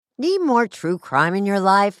Need more true crime in your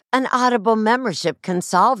life? An Audible membership can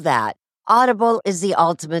solve that. Audible is the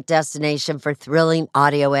ultimate destination for thrilling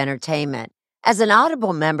audio entertainment. As an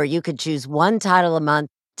Audible member, you could choose one title a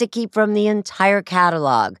month to keep from the entire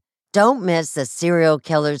catalog. Don't miss The Serial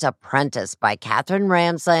Killer's Apprentice by Katherine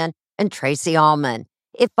Ramsland and Tracy Ullman.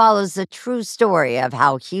 It follows the true story of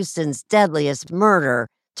how Houston's deadliest murder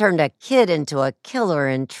turned a kid into a killer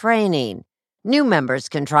in training. New members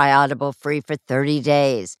can try Audible free for 30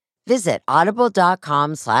 days. Visit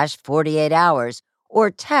audible.com/48 hours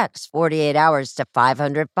or text 48 hours to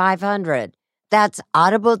 500-500. That's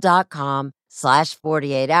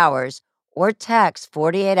audible.com/48 hours or text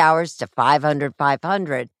 48 hours to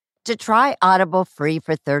 500-500 to try Audible free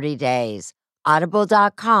for 30 days.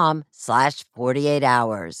 Audible.com/48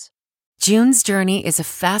 hours. June's Journey is a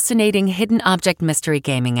fascinating hidden object mystery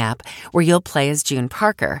gaming app where you'll play as June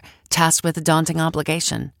Parker, tasked with a daunting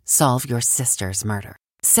obligation: solve your sister's murder.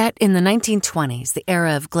 Set in the 1920s, the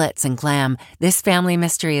era of glitz and glam, this family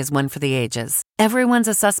mystery is one for the ages. Everyone's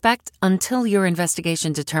a suspect until your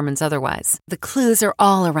investigation determines otherwise. The clues are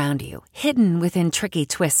all around you, hidden within tricky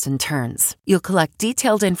twists and turns. You'll collect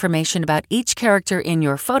detailed information about each character in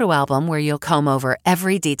your photo album where you'll comb over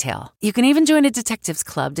every detail. You can even join a detectives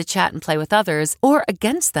club to chat and play with others or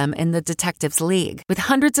against them in the Detectives League. With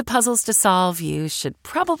hundreds of puzzles to solve, you should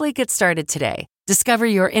probably get started today. Discover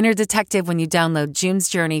your inner detective when you download June's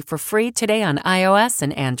Journey for free today on iOS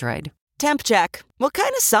and Android. Temp check. What kind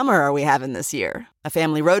of summer are we having this year? A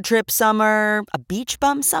family road trip summer? A beach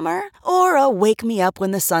bum summer? Or a wake me up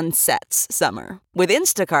when the sun sets summer? With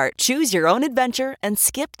Instacart, choose your own adventure and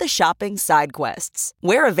skip the shopping side quests.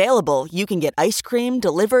 Where available, you can get ice cream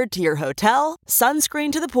delivered to your hotel,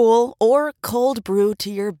 sunscreen to the pool, or cold brew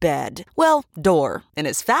to your bed. Well, door, in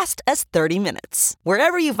as fast as 30 minutes.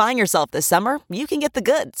 Wherever you find yourself this summer, you can get the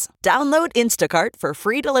goods. Download Instacart for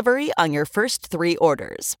free delivery on your first 3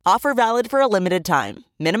 orders. Offer valid for a limited time.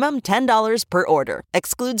 Minimum $10 per order.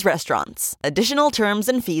 Excludes restaurants. Additional terms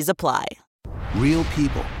and fees apply. Real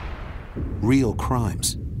people. Real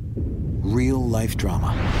crimes. Real life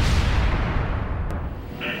drama.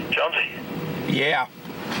 Jonesy? Yeah.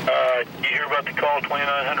 You hear about the call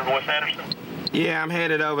 2900 West Anderson? Yeah, I'm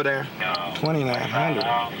headed over there. No. 2900.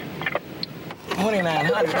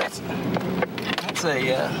 2900. That's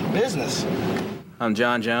a business. I'm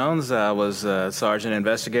John Jones. I was a sergeant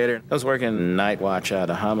investigator. I was working night watch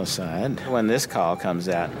out of homicide when this call comes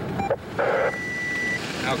out.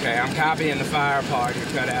 Okay, I'm copying the fire part you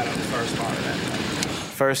cut out on the first part of that.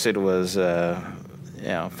 First it was,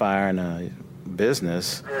 fire in a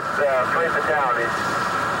business. It's 3 fatalities.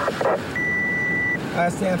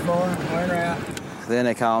 Last 10-4, we're en route. Then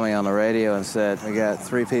they called me on the radio and said, we got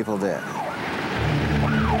 3 people dead.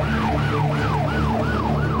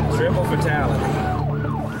 Triple fatality.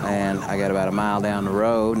 And I got about a mile down the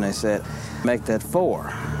road and they said, make that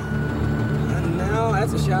 4. No,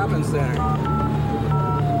 that's a shopping center.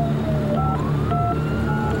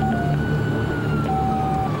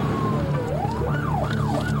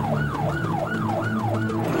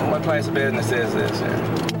 What place of business is this here?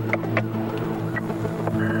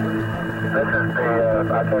 This is the,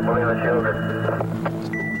 I can't believe the children.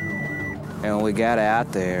 And we got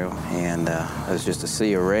out there and it was just a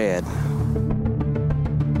sea of red.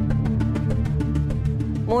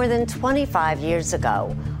 More than 25 years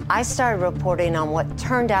ago, I started reporting on what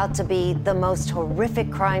turned out to be the most horrific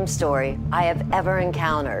crime story I have ever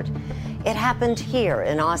encountered. It happened here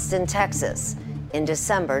in Austin, Texas, in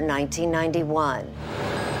December 1991.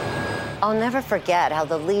 I'll never forget how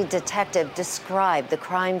the lead detective described the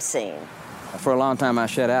crime scene. For a long time, I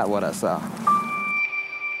shut out what I saw.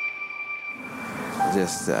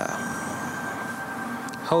 Just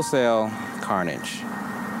wholesale carnage.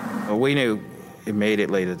 Well, we knew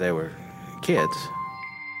immediately that they were kids.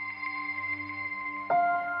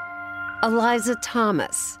 Eliza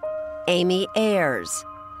Thomas, Amy Ayers,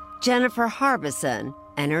 Jennifer Harbison,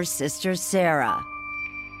 and her sister Sarah.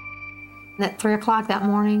 At 3 o'clock that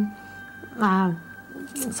morning,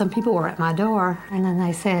 some people were at my door, and then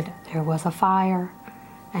they said there was a fire,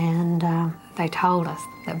 and they told us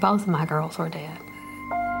that both of my girls were dead.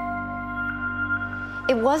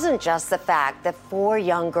 It wasn't just the fact that 4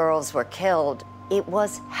 young girls were killed, it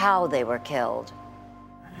was how they were killed.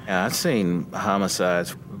 Yeah, I've seen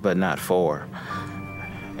homicides, but not 4.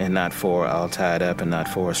 And not 4 all tied up, and not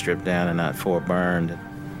 4 stripped down, and not 4 burned.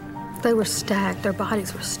 They were stacked. Their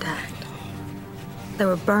bodies were stacked. They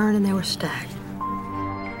were burned and they were stacked.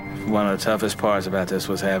 One of the toughest parts about this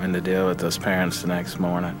was having to deal with those parents the next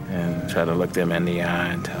morning and try to look them in the eye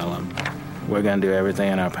and tell them, we're going to do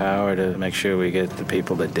everything in our power to make sure we get the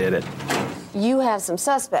people that did it. You have some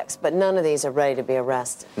suspects, but none of these are ready to be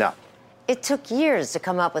arrested. No. It took years to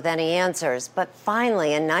come up with any answers, but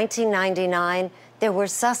finally in 1999, there were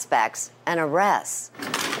suspects and arrests.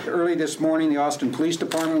 Early this morning, the Austin Police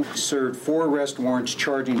Department served 4 arrest warrants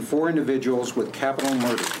charging 4 individuals with capital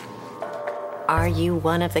murder. Are you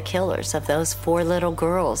one of the killers of those 4 little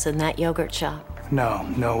girls in that yogurt shop? No,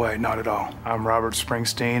 no way, not at all. I'm Robert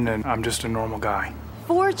Springsteen, and I'm just a normal guy.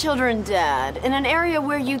 4 children dead in an area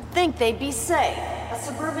where you'd think they'd be safe, a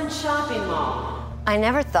suburban shopping mall. I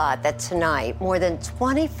never thought that tonight, more than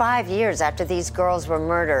 25 years after these girls were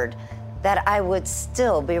murdered, that I would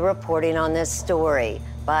still be reporting on this story.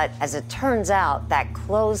 But as it turns out, that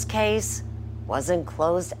closed case wasn't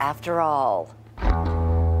closed after all.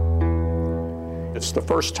 It's the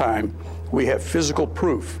first time we have physical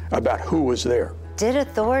proof about who was there. Did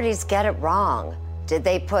authorities get it wrong? Did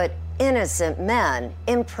they put innocent men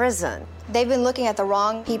in prison? They've been looking at the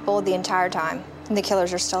wrong people the entire time. The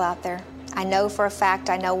killers are still out there. I know for a fact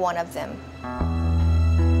I know one of them.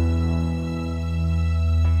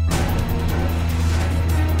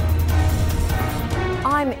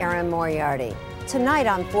 I'm Erin Moriarty. Tonight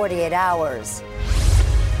on 48 Hours,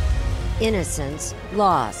 Innocence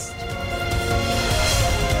Lost.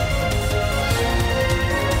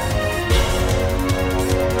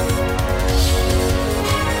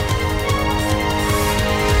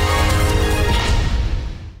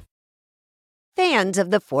 Fans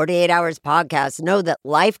of the 48 Hours podcast know that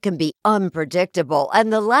life can be unpredictable,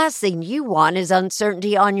 and the last thing you want is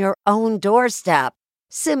uncertainty on your own doorstep.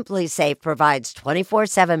 SimpliSafe provides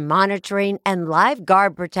 24/7 monitoring and live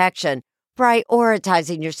guard protection,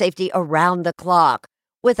 prioritizing your safety around the clock.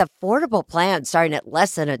 With affordable plans starting at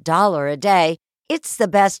less than $1 a day, it's the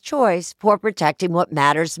best choice for protecting what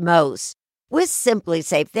matters most. With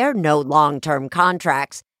SimpliSafe, there are no long-term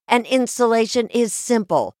contracts, and installation is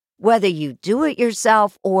simple, whether you do it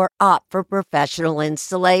yourself or opt for professional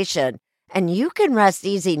installation. And you can rest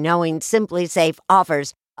easy knowing SimpliSafe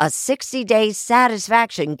offers a 60-day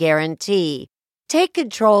satisfaction guarantee. Take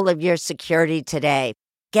control of your security today.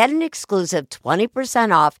 Get an exclusive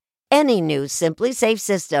 20% off any new SimpliSafe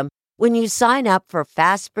system when you sign up for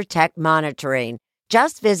Fast Protect monitoring.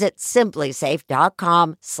 Just visit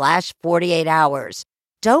simplisafe.com/48 hours.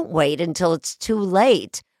 Don't wait until it's too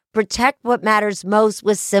late. Protect what matters most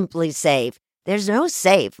with SimpliSafe. There's no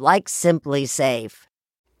safe like SimpliSafe.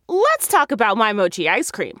 Let's talk about My Mochi ice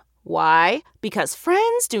cream. Why? Because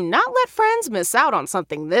friends do not let friends miss out on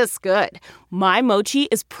something this good. My Mochi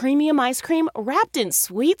is premium ice cream wrapped in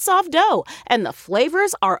sweet, soft dough, and the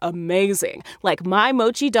flavors are amazing. Like My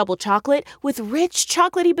Mochi double chocolate with rich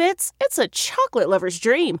chocolatey bits. It's a chocolate lover's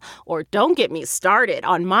dream. Or don't get me started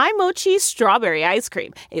on My Mochi strawberry ice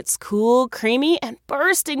cream. It's cool, creamy, and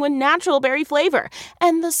bursting with natural berry flavor.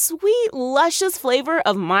 And the sweet, luscious flavor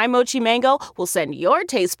of My Mochi mango will send your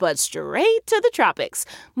taste buds straight to the tropics.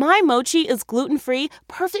 My Mochi is gluten-free,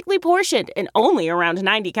 perfectly portioned, and only around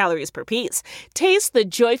 90 calories per piece. Taste the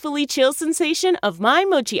joyfully chill sensation of My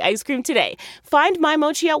Mochi ice cream today. Find My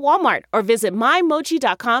Mochi at Walmart or visit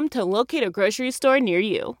mymochi.com to locate a grocery store near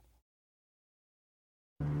you.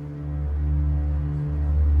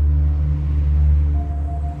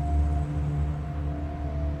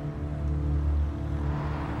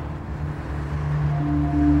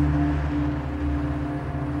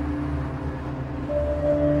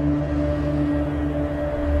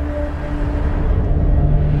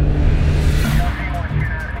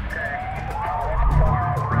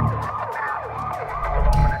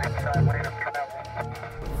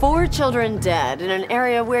 Four children dead in an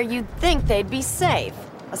area where you'd think they'd be safe,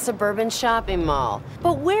 a suburban shopping mall.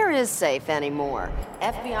 But where is safe anymore?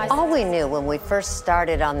 FBI. All we knew when we first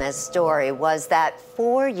started on this story was that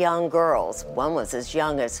 4 young girls, one was as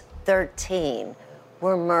young as 13,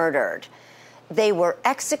 were murdered. They were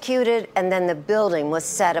executed and then the building was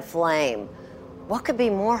set aflame. What could be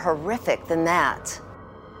more horrific than that?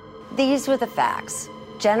 These were the facts.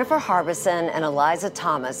 Jennifer Harbison and Eliza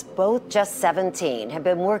Thomas, both just 17, had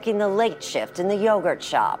been working the late shift in the yogurt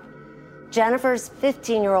shop. Jennifer's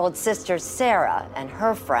 15-year-old sister, Sarah, and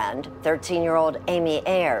her friend, 13-year-old Amy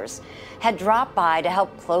Ayers, had dropped by to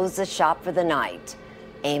help close the shop for the night.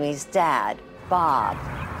 Amy's dad, Bob.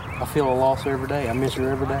 I feel a loss every day. I miss her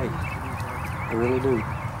every day. I really do.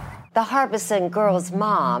 The Harbison girls'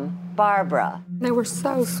 mom, Barbara. They were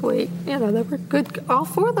so sweet. You know, they were good. All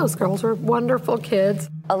 4 of those girls were wonderful kids.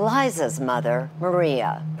 Eliza's mother,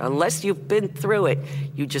 Maria. Unless you've been through it,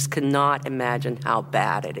 you just cannot imagine how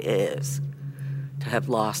bad it is to have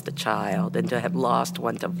lost a child and to have lost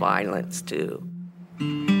one to violence, too.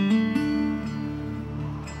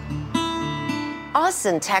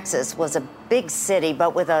 Austin, Texas was a big city,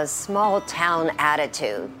 but with a small town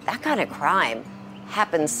attitude. That kind of crime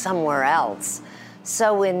happens somewhere else.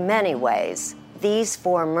 So in many ways, these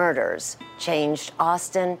 4 murders changed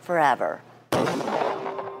Austin forever.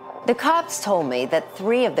 The cops told me that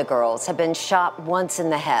 3 of the girls had been shot once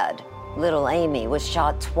in the head. Little Amy was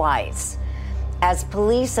shot twice. As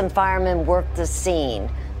police and firemen worked the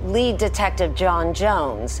scene, lead detective John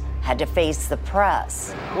Jones had to face the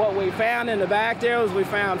press. What we found in the back there was we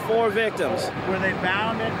found 4 victims. Were they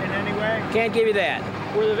bound in any way? Can't give you that.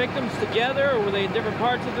 Were the victims together, or were they in different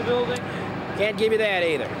parts of the building? Can't give you that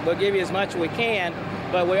either. We'll give you as much as we can,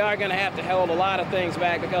 but we are going to have to hold a lot of things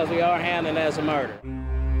back because we are handling it as a murder.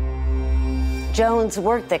 Jones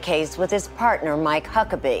worked the case with his partner, Mike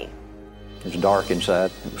Huckabee. It was dark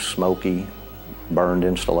inside. It was smoky, burned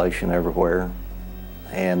insulation everywhere,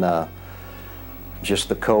 and just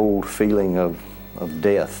the cold feeling of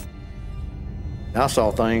death. I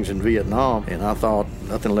saw things in Vietnam, and I thought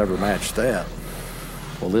nothing will ever match that.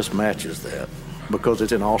 Well, this matches that because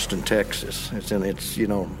it's in Austin, Texas. It's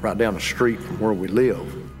right down the street from where we live.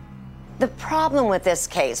 The problem with this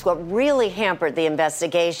case, what really hampered the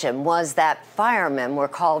investigation, was that firemen were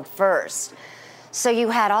called first. So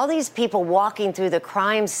you had all these people walking through the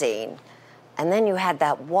crime scene, and then you had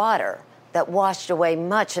that water that washed away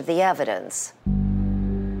much of the evidence.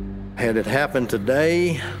 Had it happened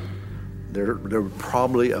today, there was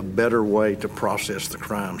probably a better way to process the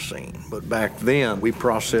crime scene. But back then, we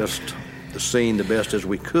processed the scene the best as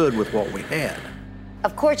we could with what we had.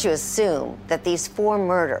 Of course, you assume that these 4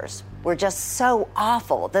 murders were just so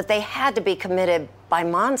awful that they had to be committed by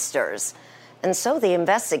monsters. And so the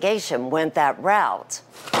investigation went that route.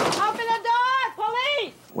 Open the door,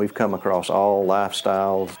 police! We've come across all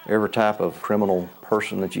lifestyles, every type of criminal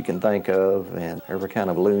person that you can think of, and every kind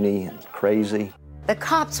of loony and crazy. The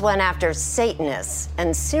cops went after Satanists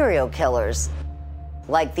and serial killers,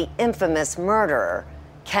 like the infamous murderer,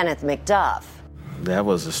 Kenneth McDuff. That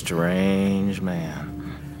was a strange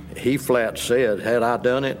man. He flat said, had I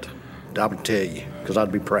done it, I would tell you, because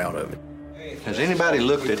I'd be proud of it. Has anybody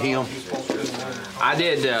looked at him? I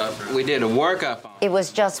did, we did a workup. It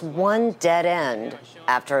was just one dead end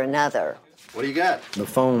after another. What do you got? The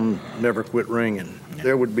phone never quit ringing.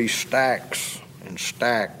 There would be stacks and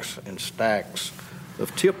stacks and stacks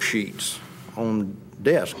of tip sheets on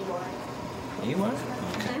desk. You what?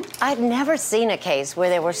 I'd never seen a case where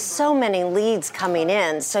there were so many leads coming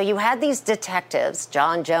in, so you had these detectives,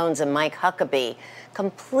 John Jones and Mike Huckabee,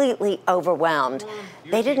 completely overwhelmed.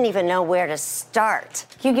 They didn't even know where to start.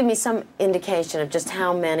 Can you give me some indication of just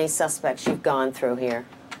how many suspects you've gone through here?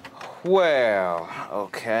 Well,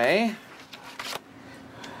 okay.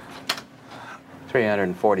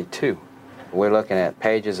 342. We're looking at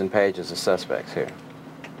pages and pages of suspects here.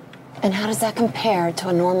 And how does that compare to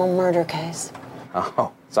a normal murder case?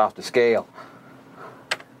 Oh, it's off the scale.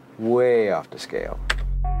 Way off the scale.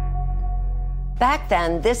 Back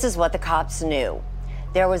then, this is what the cops knew.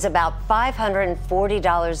 There was about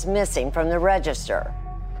 $540 missing from the register.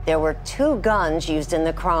 There were 2 guns used in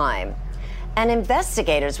the crime. And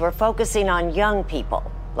investigators were focusing on young people,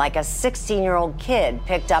 like a 16-year-old kid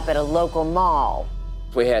picked up at a local mall.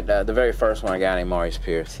 We had the very first one, a guy named Maurice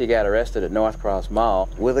Pierce. He got arrested at North Cross Mall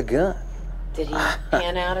with a gun. Did he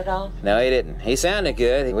pan out at all? No, he didn't. He sounded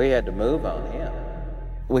good. We had to move on him.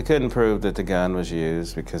 We couldn't prove that the gun was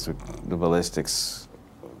used because the ballistics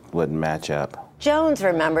wouldn't match up. Jones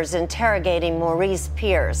remembers interrogating Maurice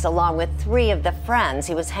Pierce along with 3 of the friends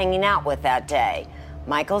he was hanging out with that day,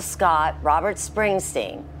 Michael Scott, Robert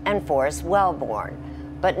Springsteen, and Forrest Wellborn.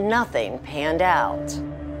 But nothing panned out.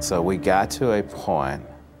 So we got to a point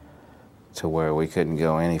to where we couldn't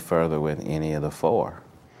go any further with any of the 4.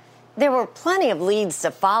 There were plenty of leads to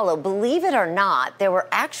follow. Believe it or not, there were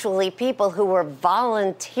actually people who were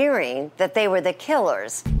volunteering that they were the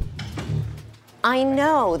killers. I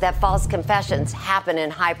know that false confessions happen in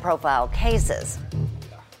high-profile cases,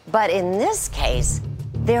 but in this case,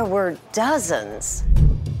 there were dozens.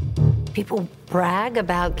 People brag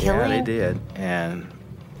about killing? Yeah, they did. And,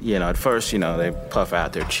 at first, they puff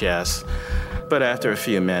out their chests, but after a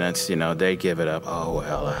few minutes, they give it up. Oh,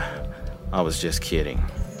 well, I was just kidding.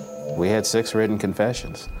 We had 6 written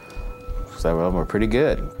confessions. Several of them were pretty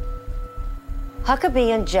good.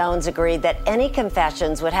 Huckabee and Jones agreed that any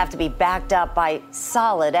confessions would have to be backed up by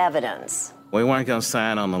solid evidence. We weren't going to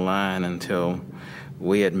sign on the line until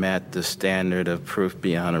we had met the standard of proof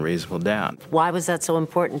beyond a reasonable doubt. Why was that so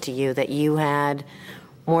important to you, that you had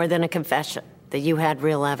more than a confession, that you had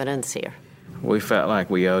real evidence here? We felt like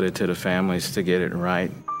we owed it to the families to get it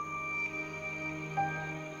right.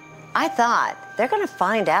 I thought, they're going to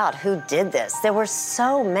find out who did this. There were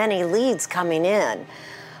so many leads coming in.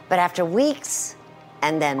 But after weeks,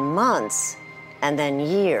 and then months, and then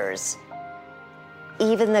years,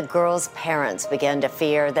 even the girls' parents began to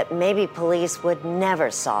fear that maybe police would never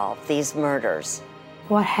solve these murders.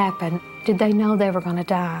 What happened? Did they know they were going to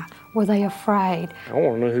die? Were they afraid? I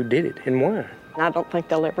want to know who did it and why. I don't think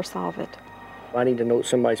they'll ever solve it. I need to know that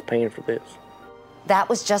somebody's paying for this. That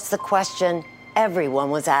was just the question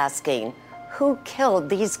everyone was asking. Who killed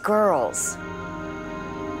these girls?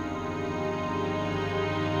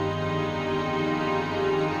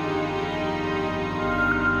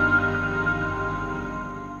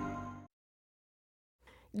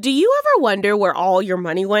 Do you ever wonder where all your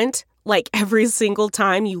money went? Like every single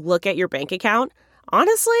time you look at your bank account?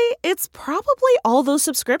 Honestly, it's probably all those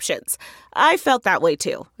subscriptions. I felt that way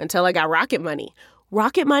too, until I got Rocket Money.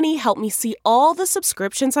 Rocket Money helped me see all the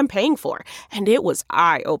subscriptions I'm paying for, and it was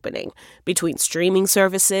eye-opening. Between streaming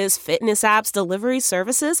services, fitness apps, delivery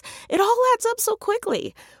services, it all adds up so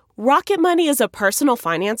quickly. Rocket Money is a personal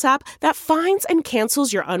finance app that finds and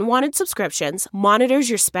cancels your unwanted subscriptions, monitors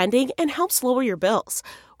your spending, and helps lower your bills.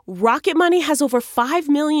 Rocket Money has over 5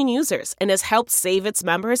 million users and has helped save its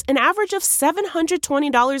members an average of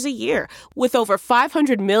 $720 a year, with over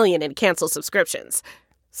 500 million in canceled subscriptions.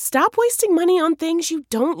 Stop wasting money on things you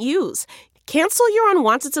don't use. Cancel your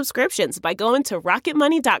unwanted subscriptions by going to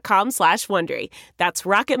rocketmoney.com/Wondery. That's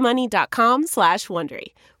rocketmoney.com/Wondery.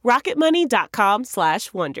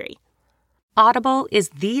 rocketmoney.com/Wondery. Audible is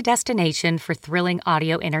the destination for thrilling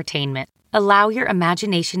audio entertainment. Allow your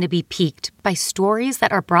imagination to be piqued by stories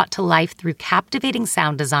that are brought to life through captivating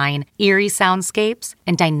sound design, eerie soundscapes,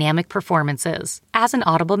 and dynamic performances. As an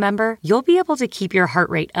Audible member, you'll be able to keep your heart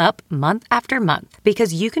rate up month after month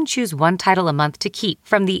because you can choose one title a month to keep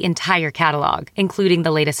from the entire catalog, including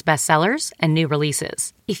the latest bestsellers and new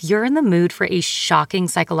releases. If you're in the mood for a shocking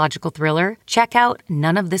psychological thriller, check out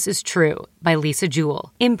None of This Is True by Lisa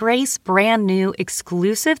Jewell. Embrace brand new,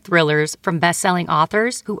 exclusive thrillers from best-selling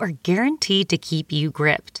authors who are guaranteed to keep you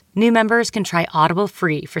gripped. New members can try Audible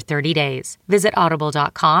free for 30 days. Visit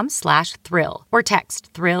audible.com/thrill or text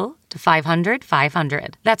thrill to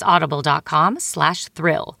 500-500. That's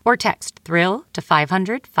audible.com/thrill or text thrill to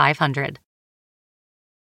 500-500.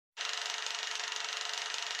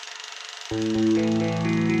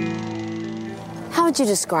 How would you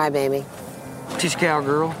describe Amy? She's a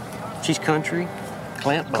cowgirl. She's country.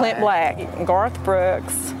 Clint Black. Clint Black, Garth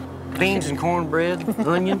Brooks. Beans and cornbread,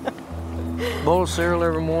 onion, bowl of cereal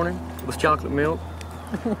every morning with chocolate milk.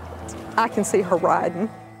 I can see her riding,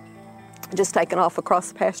 just taking off across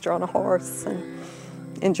the pasture on a horse and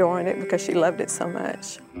enjoying it because she loved it so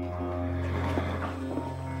much.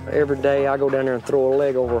 Every day I go down there and throw a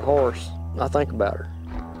leg over a horse. I think about her.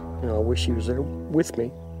 You know, I wish she was there with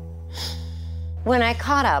me. When I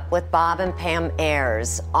caught up with Bob and Pam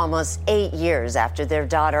Ayers, almost 8 years after their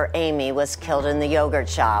daughter Amy was killed in the yogurt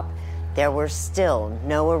shop, there were still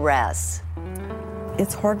no arrests.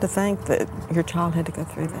 It's hard to think that your child had to go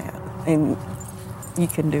through that and you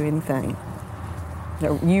couldn't do anything.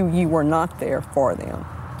 You were not there for them.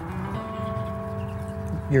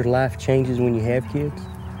 Your life changes when you have kids,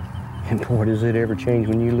 and boy, does it ever change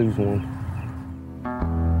when you lose one.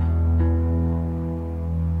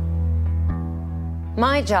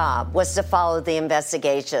 My job was to follow the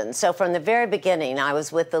investigation, so from the very beginning, I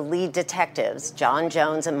was with the lead detectives, John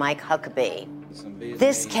Jones and Mike Huckabee.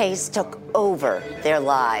 This case took over their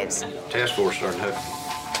lives. Task force starting to.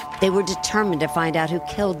 They were determined to find out who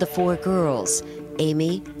killed the 4 girls,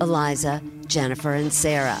 Amy, Eliza, Jennifer, and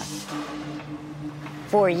Sarah.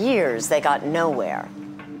 For years, they got nowhere.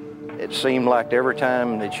 It seemed like every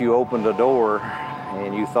time that you opened a door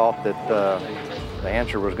and you thought that the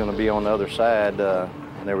answer was going to be on the other side,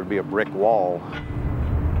 there would be a brick wall.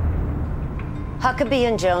 Huckabee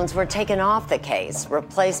and Jones were taken off the case,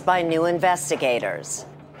 replaced by new investigators.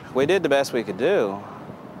 We did the best we could do.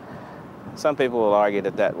 Some people will argue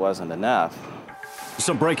that that wasn't enough.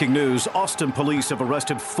 Some breaking news. Austin police have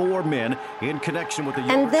arrested 4 men in connection with the...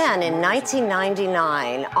 And then in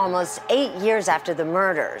 1999, almost 8 years after the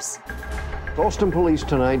murders, Austin police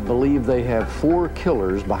tonight believe they have 4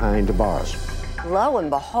 killers behind bars. lo and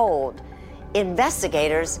behold,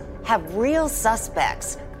 investigators have real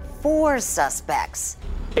suspects. 4 suspects.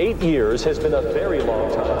 8 years has been a very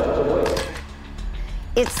long time to wait.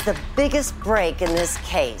 It's the biggest break in this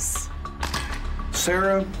case.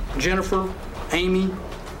 Sarah, Jennifer, Amy,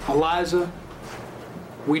 Eliza,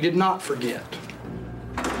 we did not forget.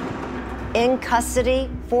 In custody,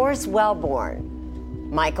 Forrest Wellborn,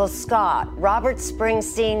 Michael Scott, Robert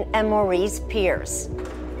Springsteen, and Maurice Pierce,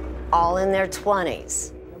 all in their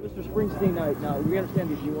 20s. Mr. Springsteen, now we understand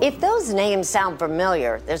that you... If those names sound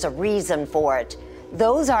familiar, there's a reason for it.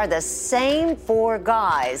 Those are the same 4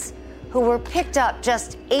 guys who were picked up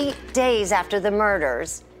just 8 days after the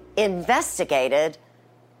murders, investigated,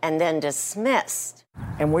 and then dismissed.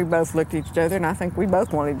 And we both looked at each other, and I think we both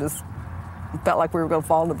felt like we were going to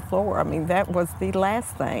fall to the floor. I mean, that was the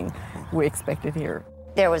last thing we expected here.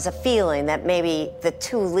 There was a feeling that maybe the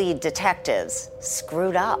 2 lead detectives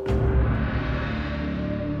screwed up.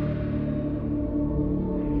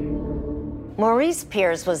 Maurice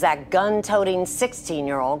Pierce was that gun-toting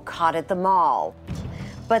 16-year-old caught at the mall.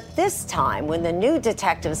 But this time, when the new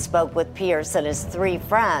detectives spoke with Pierce and his 3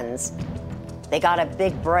 friends, they got a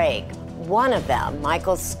big break. One of them,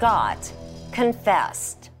 Michael Scott,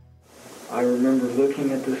 confessed. I remember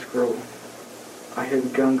looking at this girl. I heard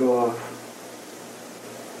the gun go off.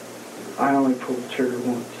 I only pulled the trigger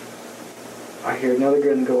once. I hear another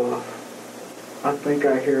gun go off. I think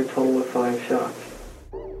I hear a total of 5 shots.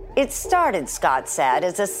 It started, Scott said,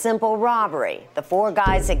 as a simple robbery. The 4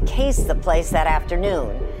 guys had cased the place that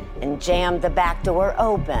afternoon and jammed the back door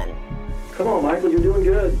open. Come on, Michael, you're doing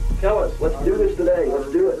good. Tell us, let's do this today.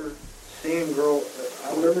 Let's do it. Seeing girl,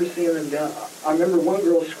 I remember seeing them down. I remember one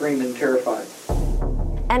girl screaming, terrified.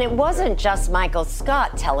 And it wasn't just Michael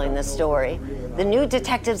Scott telling the story. The new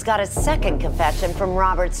detectives got a second confession from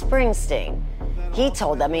Robert Springsteen. He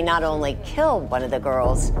told them he not only killed one of the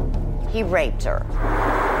girls, he raped her.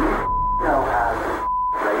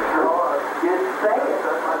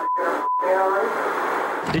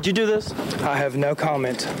 Did you do this? I have no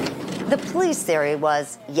comment. The police theory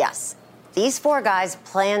was, yes, these 4 guys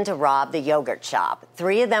planned to rob the yogurt shop.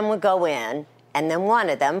 3 of them would go in, and then one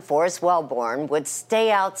of them, Forrest Wellborn, would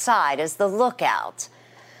stay outside as the lookout.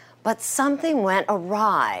 But something went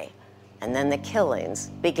awry, and then the killings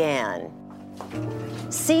began.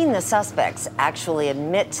 Seeing the suspects actually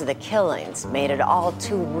admit to the killings made it all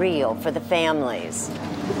too real for the families.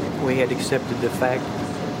 We had accepted the fact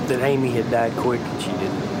that Amy had died quick and she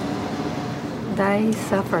didn't. They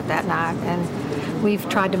suffered that night, and we've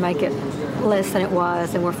tried to make it less than it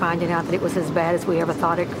was, and we're finding out that it was as bad as we ever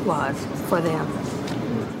thought it was for them.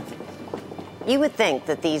 You would think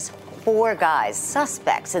that these 4 guys,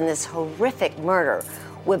 suspects in this horrific murder,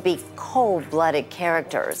 would be cold-blooded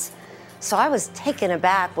characters. So I was taken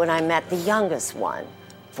aback when I met the youngest one,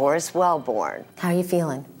 Forrest Wellborn. How are you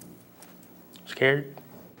feeling? Scared?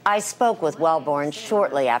 I spoke with Wellborn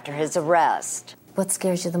shortly after his arrest. What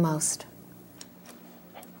scares you the most?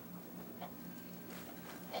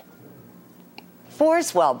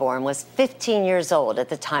 Forrest Wellborn was 15 years old at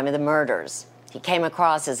the time of the murders. He came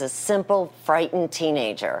across as a simple, frightened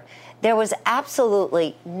teenager. There was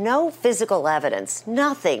absolutely no physical evidence,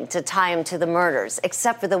 nothing to tie him to the murders,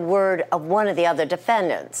 except for the word of one of the other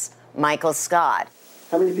defendants, Michael Scott.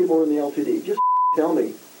 How many people were in the LTD? Just tell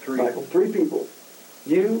me. 3. Michael, 3 people.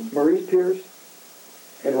 You, Maurice Pierce,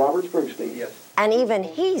 and Robert Springsteen. Yes. And even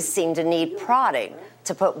he seemed to need prodding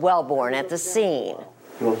to put Wellborn at the scene.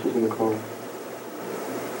 Who else was in the car?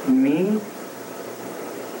 Me,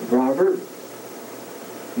 Robert,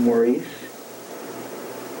 Maurice,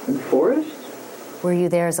 and Forrest? Were you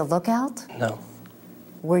there as a lookout? No.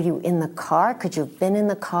 Were you in the car? Could you have been in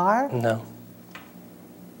the car? No.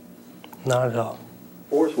 Not at all.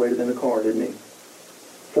 Forrest waited in the car, didn't he?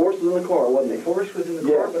 Forrest was in the car, wasn't he? Forrest was in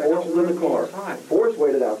the car, but Forrest was in the car. Forrest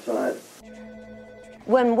waited outside.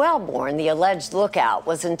 When Wellborn, the alleged lookout,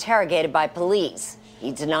 was interrogated by police,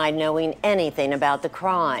 he denied knowing anything about the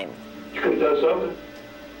crime. You could have done something.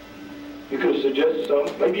 You could have suggested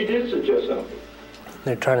something. Maybe you did suggest something.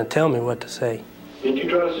 They're trying to tell me what to say. Did you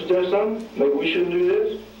try to suggest something? Maybe we shouldn't do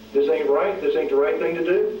this? This ain't right? This ain't the right thing to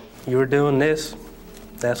do? You were doing this.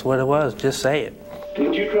 That's what it was. Just say it.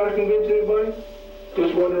 Did you try to convince anybody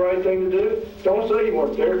this wasn't the right thing to do? Don't say you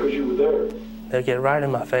weren't there because you were there. They'll get right in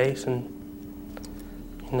my face and,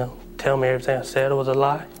 tell me everything I said was a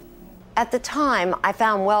lie. At the time, I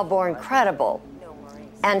found Wellborn credible.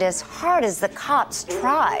 And as hard as the cops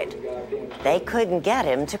tried, they couldn't get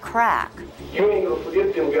him to crack. You ain't gonna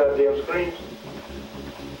forget them goddamn screams.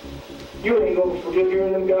 You ain't gonna forget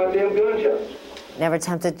hearing them goddamn gunshots. Never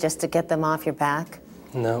tempted just to get them off your back?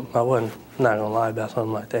 No, I wasn't. Not gonna lie about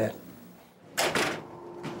something like that.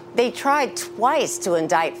 They tried twice to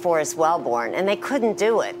indict Forrest Wellborn, and they couldn't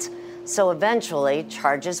do it. So eventually,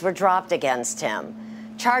 charges were dropped against him.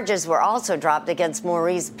 Charges were also dropped against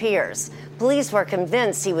Maurice Pierce. Police were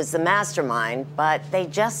convinced he was the mastermind, but they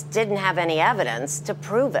just didn't have any evidence to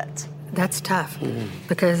prove it. That's tough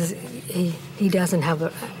because he doesn't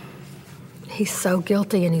have he's so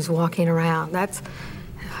guilty and he's walking around. That's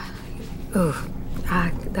a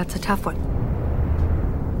tough one.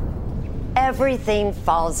 everything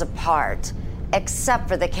falls apart, except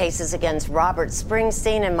for the cases against Robert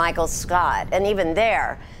Springsteen and Michael Scott. And even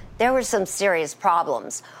there were some serious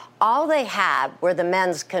problems. All they had were the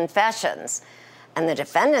men's confessions. And the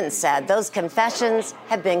defendant said those confessions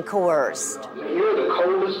had been coerced. You're the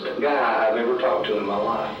coldest guy I've ever talked to in my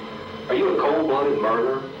life. Are you a cold-blooded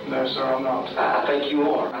murderer? No, sir, I'm not. I think you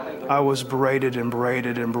are. I was berated and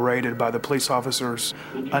berated and berated by the police officers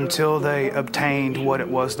until they obtained what it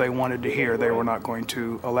was they wanted to hear. They were not going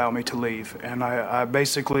to allow me to leave. And I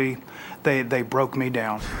basically, they broke me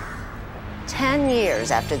down. 10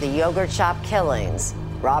 years after the yogurt shop killings,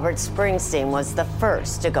 Robert Springsteen was the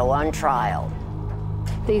first to go on trial.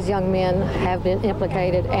 These young men have been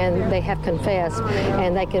implicated and they have confessed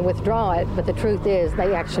and they can withdraw it, but the truth is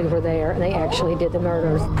they actually were there and they actually did the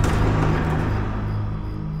murders.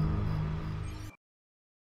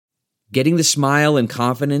 Getting the smile and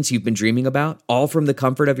confidence you've been dreaming about, all from the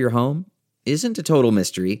comfort of your home, isn't a total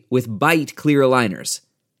mystery with Byte clear aligners.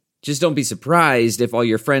 Just don't be surprised if all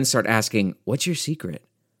your friends start asking, what's your secret?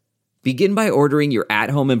 Begin by ordering your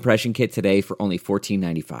at-home impression kit today for only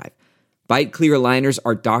 $14.95. Byte clear aligners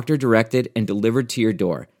are doctor-directed and delivered to your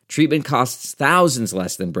door. Treatment costs thousands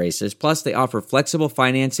less than braces, plus they offer flexible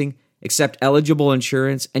financing, accept eligible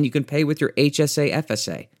insurance, and you can pay with your HSA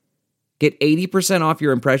FSA. Get 80% off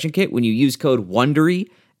your impression kit when you use code WONDERY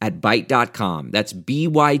at Byte.com. That's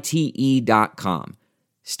BYTE.com.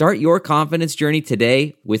 Start your confidence journey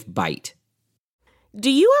today with Byte. Do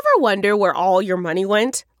you ever wonder where all your money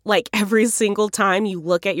went? Like every single time you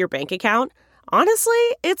look at your bank account? Honestly,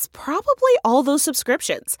 it's probably all those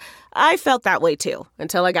subscriptions. I felt that way too,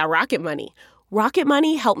 until I got Rocket Money. Rocket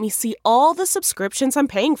Money helped me see all the subscriptions I'm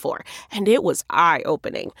paying for, and it was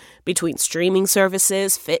eye-opening. Between streaming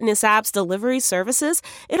services, fitness apps, delivery services,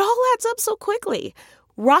 it all adds up so quickly.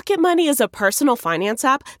 Rocket Money is a personal finance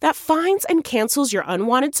app that finds and cancels your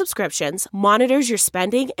unwanted subscriptions, monitors your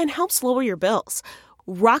spending, and helps lower your bills.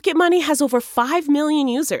 Rocket Money has over 5 million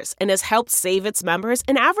users and has helped save its members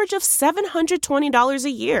an average of $720 a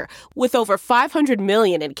year, with over 500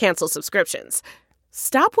 million in canceled subscriptions.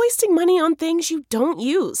 Stop wasting money on things you don't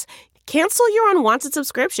use. Cancel your unwanted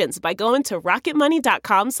subscriptions by going to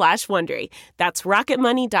rocketmoney.com/Wondery. That's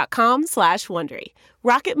rocketmoney.com/Wondery.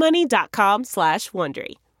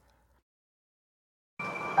 rocketmoney.com/Wondery.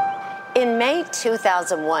 In May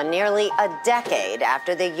 2001, nearly a decade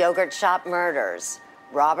after the yogurt shop murders,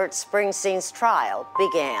 Robert Springsteen's trial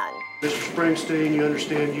began. Mr. Springsteen, you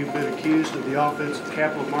understand you've been accused of the offense of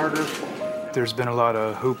capital murder. There's been a lot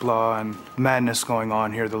of hoopla and madness going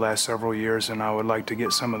on here the last several years, and I would like to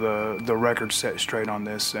get some of the records set straight on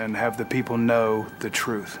this and have the people know the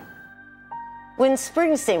truth. When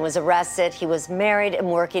Springsteen was arrested, he was married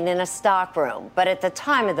and working in a stockroom. But at the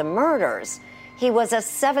time of the murders, he was a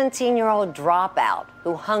 17-year-old dropout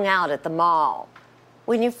who hung out at the mall.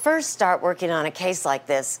 When you first start working on a case like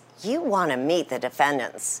this, you want to meet the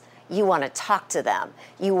defendants. You want to talk to them.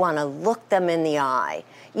 You want to look them in the eye.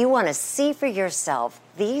 You want to see for yourself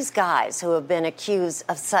these guys who have been accused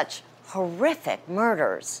of such horrific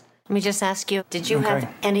murders. Let me just ask you, did you have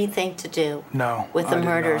anything to do with the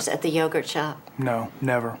murders at the yogurt shop? No,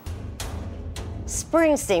 never.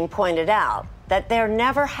 Springsteen pointed out that there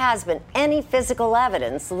never has been any physical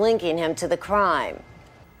evidence linking him to the crime.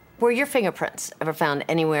 Were your fingerprints ever found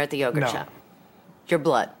anywhere at the yogurt shop? Your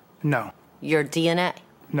blood? No. Your DNA?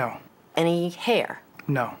 No. Any hair?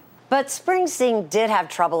 No. But Springsteen did have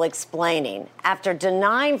trouble explaining, after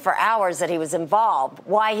denying for hours that he was involved,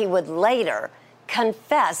 why he would later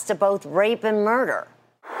confess to both rape and murder.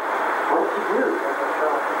 What did you do?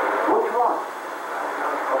 Which one?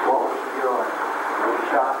 What was you doing?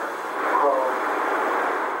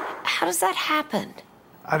 How does that happen?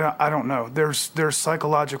 I don't know. There's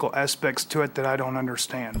psychological aspects to it that I don't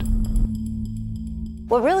understand.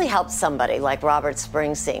 What really helps somebody like Robert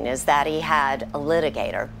Springsteen is that he had a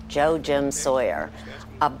litigator, Joe Jim Sawyer,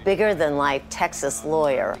 a bigger-than-life Texas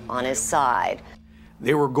lawyer on his side.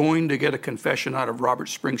 They were going to get a confession out of Robert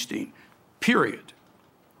Springsteen, period.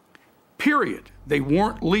 Period. They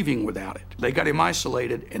weren't leaving without it. They got him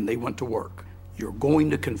isolated and they went to work. You're going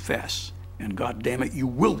to confess, and God damn it, you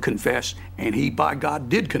will confess, and he, by God,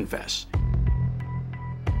 did confess.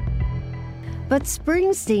 But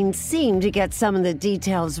Springsteen seemed to get some of the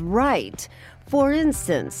details right. For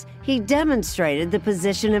instance, he demonstrated the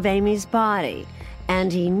position of Amy's body,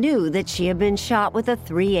 and he knew that she had been shot with a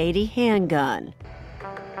 .380 handgun.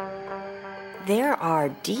 There are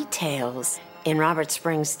details in Robert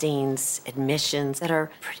Springsteen's admissions that are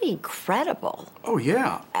pretty credible. Oh,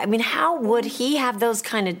 yeah. I mean, how would he have those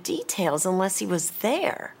kind of details unless he was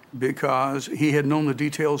there? because he had known the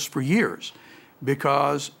details for years,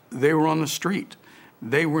 because they were on the street.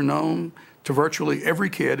 They were known to virtually every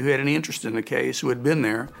kid who had any interest in the case, who had been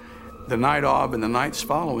there the night of and the nights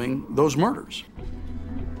following those murders.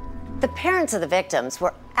 The parents of the victims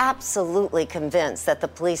were absolutely convinced that the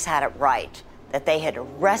police had it right, that they had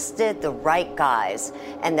arrested the right guys,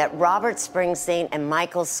 and that Robert Springsteen and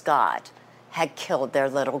Michael Scott had killed their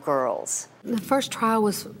little girls. The first trial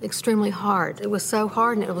was extremely hard. It was so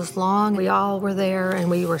hard and it was long. We all were there and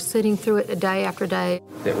we were sitting through it day after day.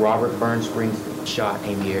 That Robert Burns Springsteen shot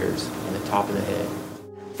Amy Ayers in the top of the head.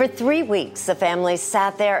 For 3 weeks, the family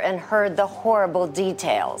sat there and heard the horrible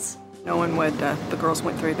details. Knowing what the girls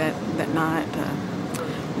went through that night,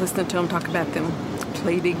 listening to them talk about them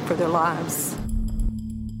pleading for their lives.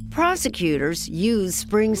 Prosecutors used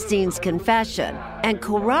Springsteen's confession and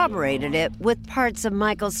corroborated it with parts of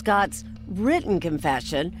Michael Scott's written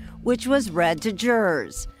confession, which was read to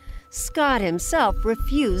jurors. Scott himself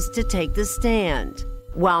refused to take the stand.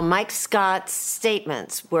 While Mike Scott's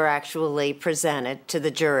statements were actually presented to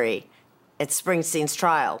the jury at Springsteen's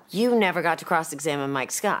trial, you never got to cross-examine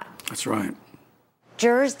Mike Scott. That's right.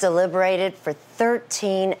 Jurors deliberated for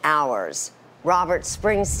 13 hours. Robert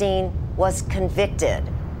Springsteen was convicted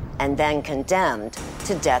and then condemned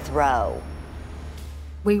to death row.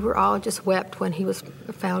 We were all just wept when he was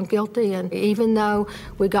found guilty, and even though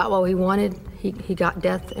we got what we wanted, he got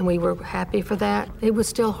death, and we were happy for that. It was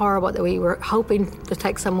still horrible that we were hoping to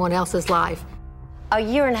take someone else's life. A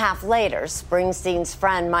year and a half later, Springsteen's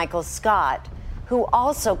friend Michael Scott, who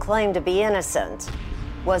also claimed to be innocent,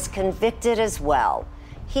 was convicted as well.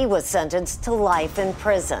 He was sentenced to life in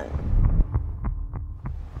prison.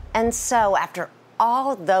 And so, after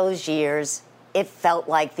all those years, it felt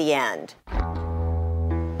like the end.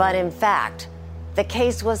 But in fact, the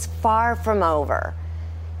case was far from over.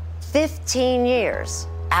 15 years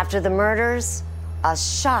after the murders, a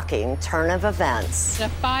shocking turn of events. In a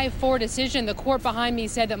 5-4 decision, the court behind me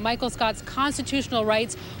said that Michael Scott's constitutional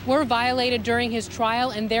rights were violated during his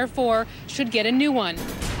trial and therefore should get a new one.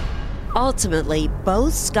 Ultimately,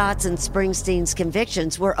 both Scott's and Springsteen's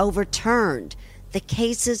convictions were overturned. The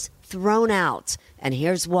cases thrown out, and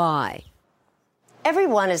here's why.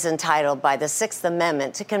 Everyone is entitled by the Sixth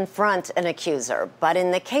Amendment to confront an accuser, but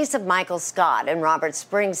in the case of Michael Scott and Robert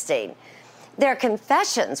Springsteen, their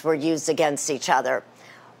confessions were used against each other,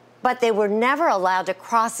 but they were never allowed to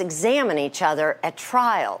cross-examine each other at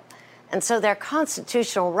trial, and so their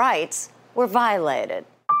constitutional rights were violated.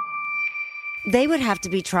 They would have to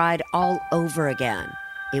be tried all over again.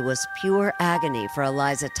 It was pure agony for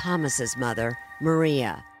Eliza Thomas's mother,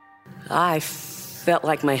 Maria. I felt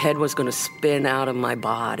like my head was going to spin out of my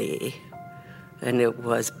body, and it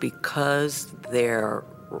was because their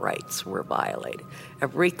rights were violated.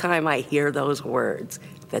 Every time I hear those words,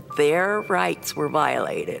 that their rights were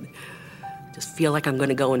violated, I just feel like I'm going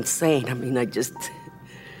to go insane. I mean,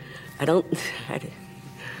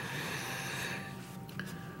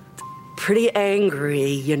 pretty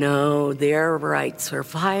angry, you know, their rights are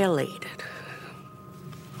violated.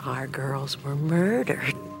 Our girls were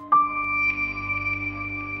murdered.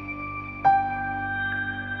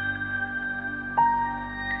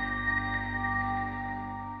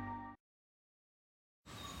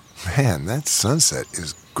 Man, that sunset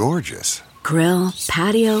is gorgeous. Grill,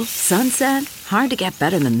 patio, sunset. Hard to get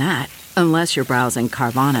better than that. Unless you're browsing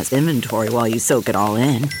Carvana's inventory while you soak it all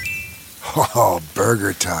in. Oh,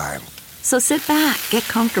 burger time. So sit back, get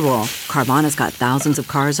comfortable. Carvana's got thousands of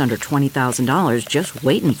cars under $20,000 just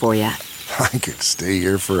waiting for you. I could stay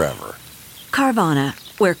here forever. Carvana,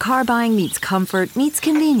 where car buying meets comfort, meets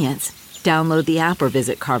convenience. Download the app or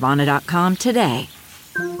visit Carvana.com today.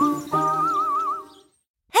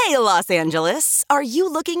 Hey, Los Angeles! Are you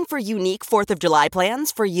looking for unique 4th of July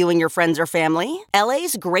plans for you and your friends or family?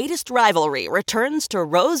 LA's greatest rivalry returns to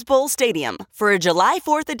Rose Bowl Stadium for a July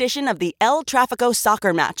 4th edition of the El Tráfico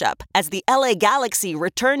soccer matchup as the LA Galaxy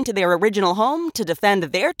return to their original home to defend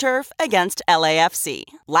their turf against LAFC.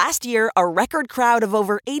 Last year, a record crowd of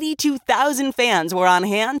over 82,000 fans were on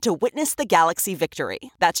hand to witness the Galaxy victory.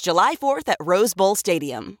 That's July 4th at Rose Bowl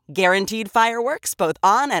Stadium. Guaranteed fireworks both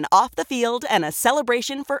on and off the field and a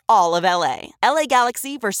celebration for all of LA. LA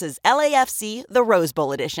Galaxy versus LAFC, the Rose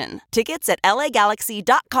Bowl edition. Tickets at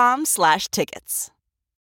lagalaxy.com/tickets.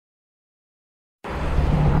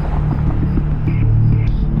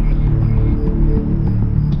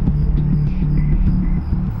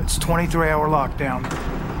 It's 23-hour lockdown.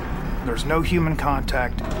 There's no human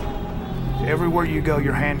contact. Everywhere you go,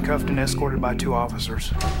 you're handcuffed and escorted by 2 officers.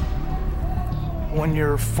 When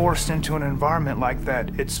you're forced into an environment like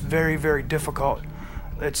that, it's very, very difficult.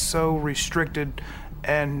 It's so restricted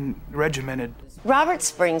and regimented. Robert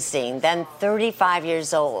Springsteen, then 35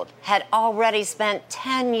 years old, had already spent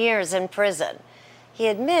 10 years in prison. He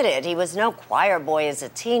admitted he was no choir boy as a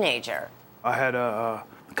teenager. I had a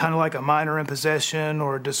kind of like a minor in possession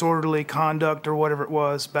or disorderly conduct or whatever it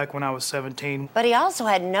was back when I was 17. But he also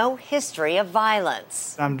had no history of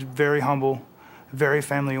violence. I'm very humble, very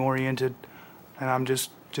family-oriented, and I'm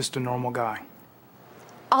just a normal guy.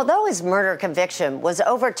 Although his murder conviction was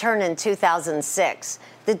overturned in 2006,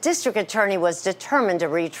 the district attorney was determined to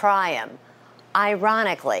retry him.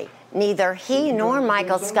 Ironically, neither he nor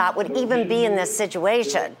Michael Scott would even be in this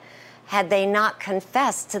situation had they not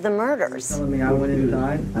confessed to the murders. Telling me I went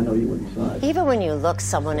inside? I know you went inside. Even when you look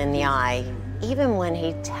someone in the eye, even when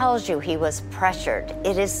he tells you he was pressured,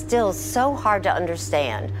 it is still so hard to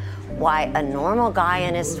understand why a normal guy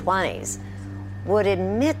in his 20s would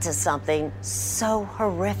admit to something so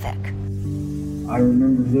horrific. I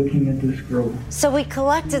remember looking at this girl. So we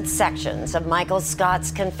collected sections of Michael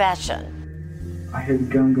Scott's confession. I heard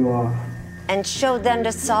the gun go off. And showed them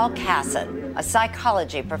to Saul Casson, a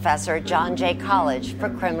psychology professor at John Jay College for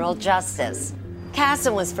Criminal Justice.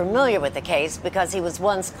 Casson was familiar with the case because he was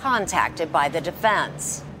once contacted by the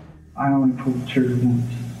defense. I only pulled the trigger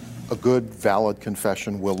once. A good, valid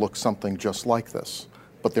confession will look something just like this.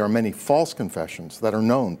 But there are many false confessions that are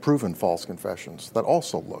known, proven false confessions, that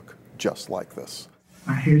also look just like this.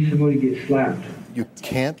 I hear somebody get slapped. You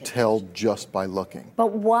can't tell just by looking.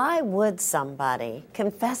 But why would somebody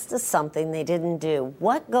confess to something they didn't do?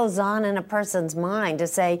 What goes on in a person's mind to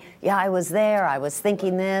say, yeah, I was there, I was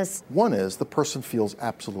thinking this? One is the person feels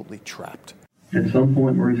absolutely trapped. At some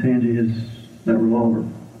point where he's handed you that revolver,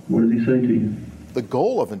 what does he say to you? The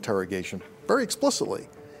goal of interrogation, very explicitly,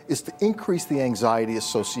 is to increase the anxiety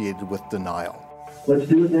associated with denial. Let's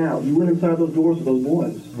do it now. You went inside those doors with those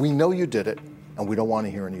boys. We know you did it, and we don't want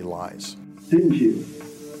to hear any lies. Didn't you,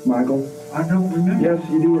 Michael? I don't remember. Yes,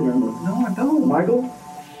 you do remember. No, I don't, Michael.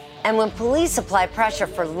 And when police apply pressure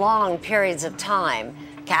for long periods of time,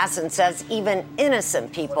 Casson says even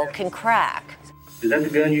innocent people can crack. Is that the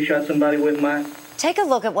gun you shot somebody with, Mike? Take a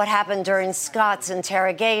look at what happened during Scott's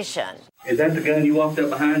interrogation. Is that the gun you walked up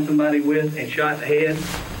behind somebody with and shot the head?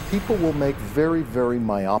 People will make very, very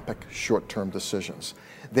myopic short-term decisions.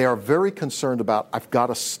 They are very concerned about, I've got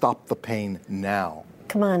to stop the pain now.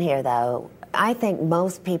 Come on here, though. I think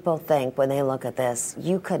most people think when they look at this,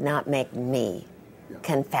 you could not make me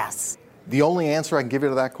confess. The only answer I can give you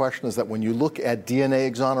to that question is that when you look at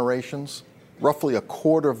DNA exonerations, roughly a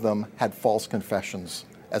quarter of them had false confessions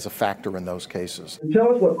as a factor in those cases.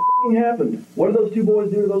 Tell us what happened. What did those two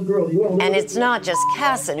boys do to those girls? And it's not just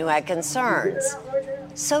Casson who had concerns.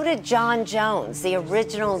 So did John Jones, the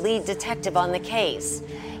original lead detective on the case.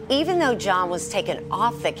 Even though John was taken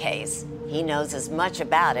off the case, he knows as much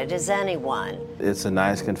about it as anyone. It's a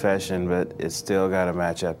nice confession, but it's still got to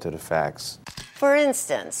match up to the facts. For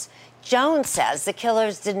instance, Jones says the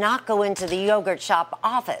killers did not go into the yogurt shop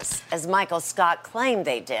office, as Michael Scott claimed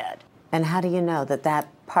they did. And how do you know that that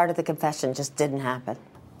part of the confession just didn't happen?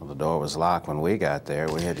 Well, the door was locked when we got there.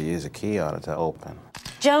 We had to use a key on it to open.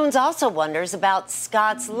 Jones also wonders about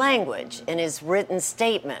Scott's language in his written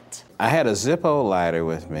statement. I had a Zippo lighter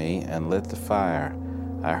with me and lit the fire.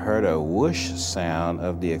 I heard a whoosh sound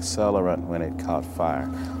of the accelerant when it caught fire.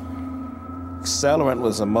 Accelerant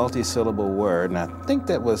was a multi-syllable word, and I think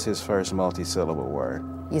that was his first multi-syllable word.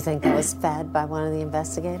 You think that was fed by one of the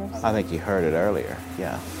investigators? I think you heard it earlier,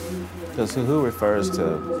 yeah. Because who refers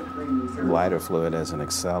to lighter fluid as an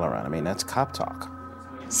accelerant? I mean, that's cop talk.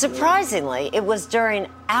 Surprisingly, it was during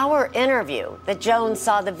our interview that Jones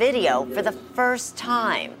saw the video for the first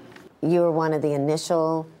time. You were one of the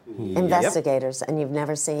initial investigators, and you've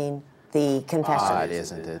never seen the confession. Odd,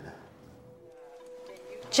 isn't it?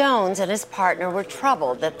 Jones and his partner were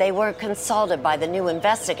troubled that they weren't consulted by the new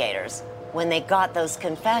investigators when they got those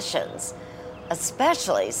confessions,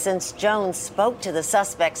 especially since Jones spoke to the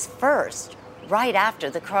suspects first, right after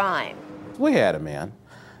the crime. We had them in,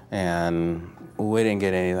 and we didn't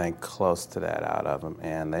get anything close to that out of them,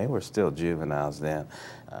 and they were still juveniles then.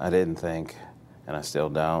 I didn't think, and I still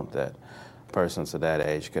don't, that persons of that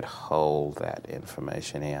age could hold that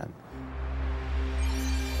information in.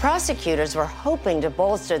 Prosecutors were hoping to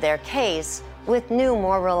bolster their case with new,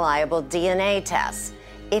 more reliable DNA tests.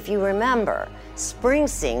 If you remember,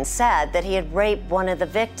 Springsteen said that he had raped one of the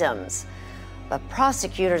victims, but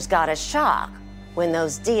prosecutors got a shock when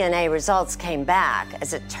those DNA results came back.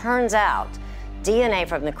 As it turns out, DNA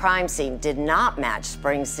from the crime scene did not match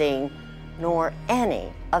Springsteen, nor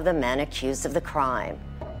any of the men accused of the crime.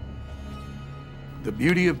 The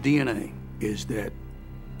beauty of DNA is that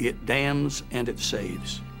it damns and it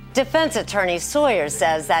saves. Defense attorney Sawyer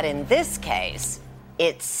says that in this case,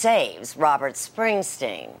 it saves Robert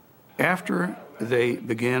Springsteen. After they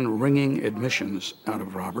began wringing admissions out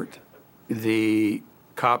of Robert, the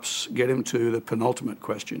cops get him to the penultimate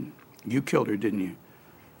question. You killed her, didn't you?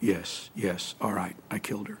 Yes, all right, I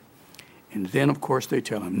killed her. And then, of course, they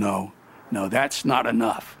tell him, no, that's not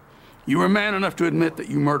enough. You were man enough to admit that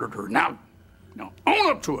you murdered her. Now, own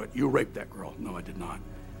up to it. You raped that girl. No, I did not.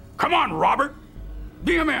 Come on, Robert.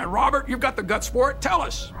 Be a man, Robert. You've got the guts for it. Tell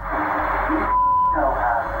us.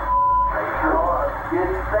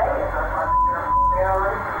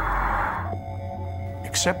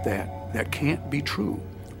 Except that can't be true.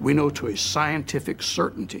 We know to a scientific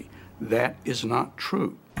certainty that is not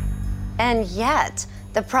true. And yet,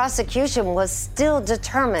 the prosecution was still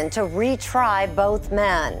determined to retry both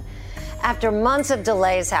men. After months of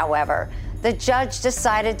delays, however, the judge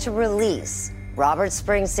decided to release Robert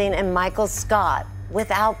Springsteen and Michael Scott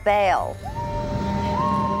without bail.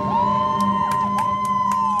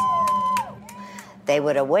 They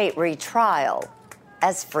would await retrial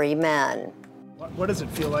as free men. What does it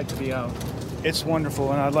feel like to be out? It's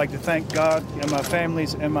wonderful, and I'd like to thank God and my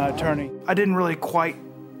families and my attorney. I didn't really quite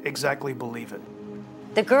exactly believe it.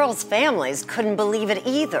 The girls' families couldn't believe it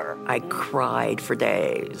either. I cried for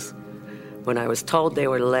days. When I was told they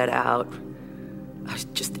were let out, I was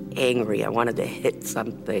just angry. I wanted to hit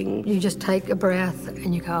something. You just take a breath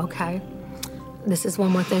and you go, okay, this is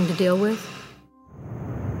one more thing to deal with.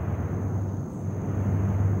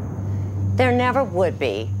 There never would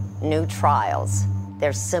be new trials.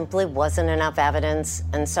 There simply wasn't enough evidence,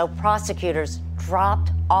 and so prosecutors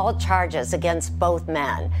dropped all charges against both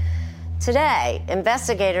men. Today,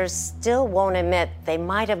 investigators still won't admit they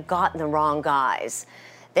might have gotten the wrong guys.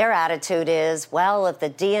 Their attitude is, well, if the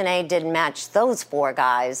DNA didn't match those 4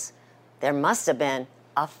 guys, there must have been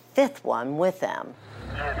a 5th one with them.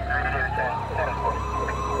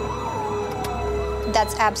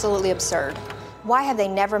 That's absolutely absurd. Why have they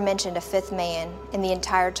never mentioned a 5th man in the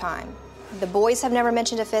entire time? The boys have never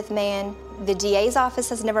mentioned a 5th man. The DA's office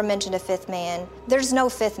has never mentioned a 5th man. There's no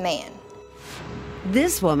 5th man.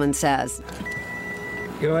 This woman says,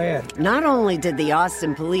 go ahead. Not only did the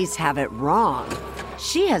Austin police have it wrong,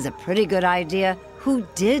 she has a pretty good idea who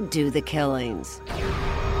did do the killings.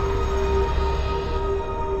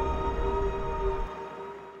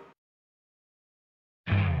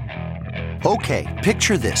 Okay,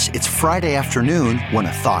 picture this. It's Friday afternoon when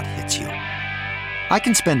a thought hits you. I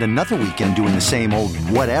can spend another weekend doing the same old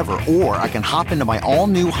whatever, or I can hop into my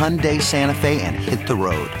all-new Hyundai Santa Fe and hit the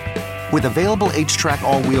road. With available H-Track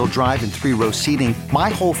all-wheel drive and 3-row seating, my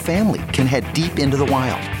whole family can head deep into the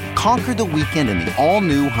wild. Conquer the weekend in the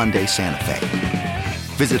all-new Hyundai Santa Fe.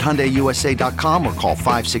 Visit HyundaiUSA.com or call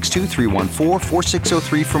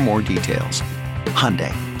 562-314-4603 for more details.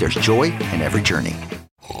 Hyundai, there's joy in every journey.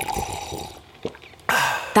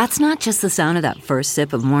 That's not just the sound of that first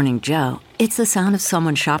sip of Morning Joe. It's the sound of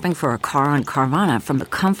someone shopping for a car on Carvana from the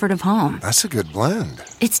comfort of home. That's a good blend.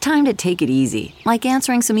 It's time to take it easy, like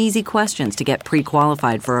answering some easy questions to get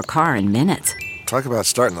pre-qualified for a car in minutes. Talk about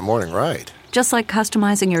starting the morning right. Just like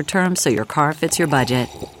customizing your terms so your car fits your budget.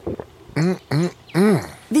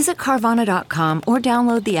 Visit Carvana.com or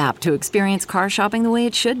download the app to experience car shopping the way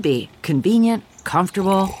it should be. Convenient,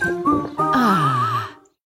 comfortable. Ah.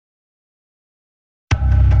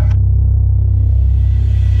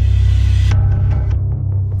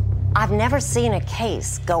 I've never seen a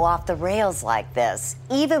case go off the rails like this.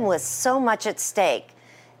 Even with so much at stake,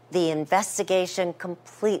 the investigation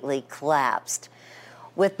completely collapsed.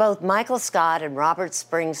 With both Michael Scott and Robert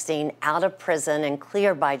Springsteen out of prison and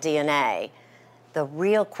cleared by DNA, the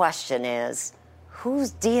real question is,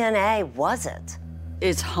 whose DNA was it?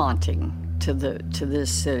 It's haunting to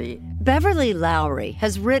this city. Beverly Lowry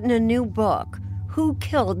has written a new book, Who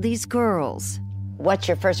Killed These Girls? What's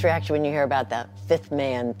your first reaction when you hear about the 5th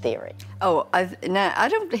man theory? Oh, I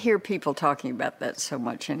don't hear people talking about that so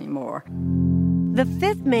much anymore. The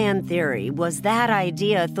 5th man theory was that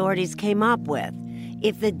idea authorities came up with.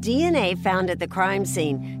 If the DNA found at the crime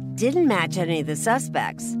scene didn't match any of the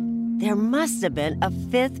suspects, there must have been a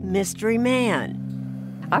 5th mystery man.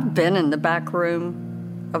 I've been in the back room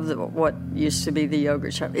of what used to be the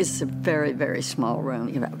yogurt shop. It's a very, very small room.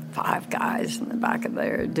 You have 5 guys in the back of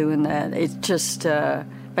there doing that. It just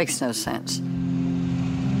makes no sense.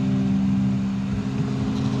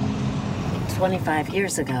 25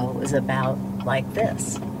 years ago, it was about like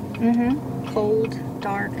this. Cold,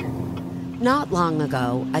 dark. Not long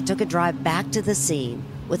ago, I took a drive back to the scene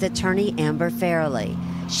with attorney Amber Fairley.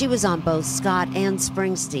 She was on both Scott and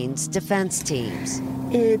Springsteen's defense teams.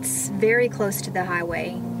 It's very close to the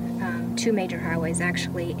highway. 2 major highways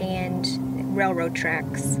actually, and railroad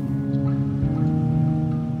tracks.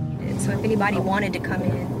 So if anybody wanted to come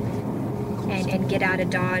in and get out of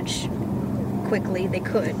Dodge quickly, they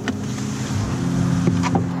could.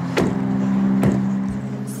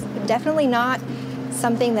 Definitely not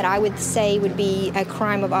something that I would say would be a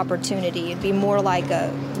crime of opportunity. It'd be more like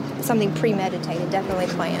something premeditated, definitely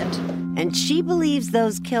planned. And she believes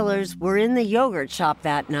those killers were in the yogurt shop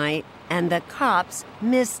that night and the cops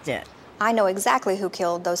missed it. I know exactly who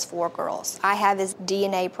killed those 4 girls. I have his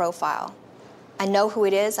DNA profile. I know who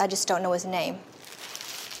it is, I just don't know his name.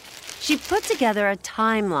 She put together a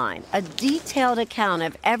timeline, a detailed account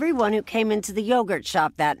of everyone who came into the yogurt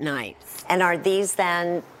shop that night. And are these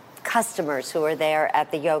then customers who were there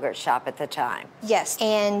at the yogurt shop at the time? Yes,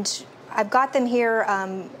 and I've got them here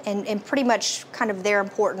and pretty much kind of their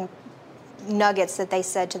important nuggets that they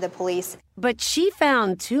said to the police. But she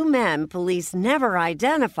found 2 men police never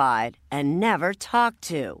identified and never talked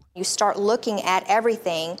to. You start looking at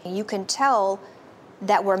everything, you can tell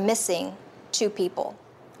that we're missing 2 people.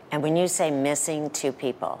 And when you say missing 2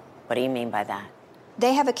 people, what do you mean by that?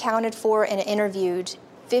 They have accounted for and interviewed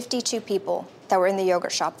 52 people that were in the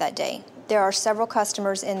yogurt shop that day. There are several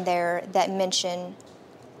customers in there that mention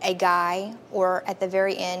a guy, or at the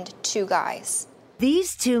very end, 2 guys.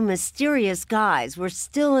 These 2 mysterious guys were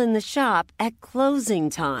still in the shop at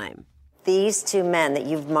closing time. These 2 men that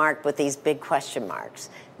you've marked with these big question marks,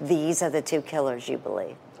 these are the 2 killers, you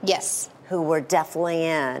believe? Yes. Who were definitely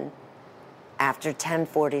in after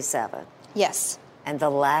 10:47? Yes. And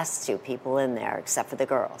the last 2 people in there, except for the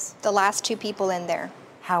girls? The last 2 people in there.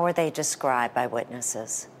 How are they described by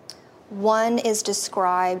witnesses? One is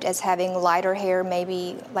described as having lighter hair,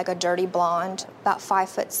 maybe like a dirty blonde, about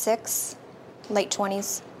 5'6", late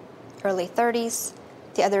 20s, early 30s.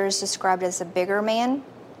 The other is described as a bigger man.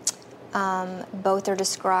 Both are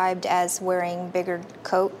described as wearing bigger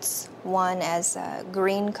coats. One as a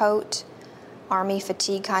green coat, army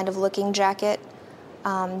fatigue kind of looking jacket.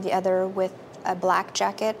 The other with a black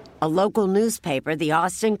jacket. A local newspaper, the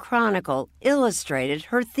Austin Chronicle, illustrated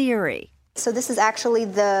her theory. So this is actually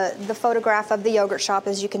the photograph of the yogurt shop.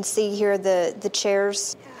 As you can see here, the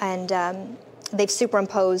chairs, and they've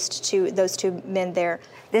superimposed those 2 men there.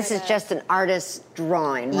 This is just an artist's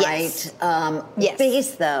drawing, yes. right? Yes.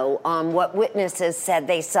 Based, though, on what witnesses said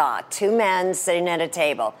they saw. 2 men sitting at a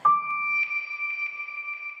table.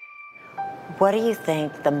 What do you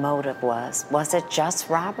think the motive was? Was it just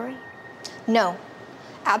robbery? No,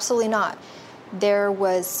 absolutely not. There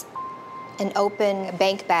was an open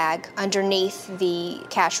bank bag underneath the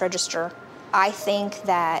cash register. I think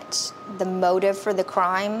that the motive for the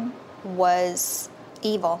crime was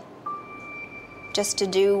evil. Just to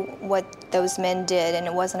do what those men did, and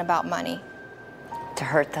it wasn't about money. To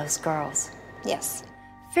hurt those girls? Yes.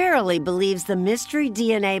 Farrelly believes the mystery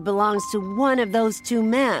DNA belongs to one of those 2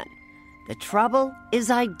 men. The trouble is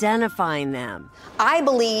identifying them. I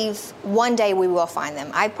believe one day we will find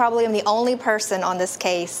them. I probably am the only person on this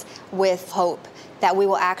case with hope that we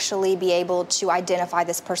will actually be able to identify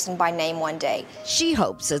this person by name one day. She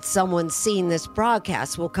hopes that someone seeing this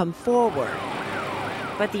broadcast will come forward.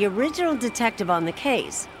 But the original detective on the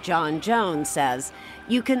case, John Jones, says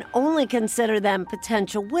you can only consider them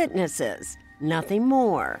potential witnesses, nothing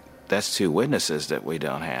more. That's 2 witnesses that we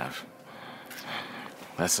don't have.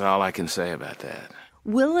 That's all I can say about that.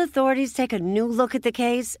 Will authorities take a new look at the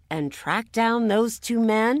case and track down those 2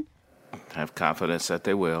 men? I have confidence that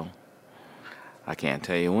they will. I can't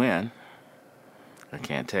tell you when. I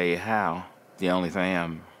can't tell you how. The only thing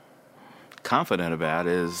I'm confident about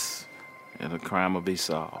is the crime will be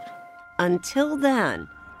solved. Until then,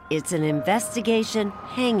 it's an investigation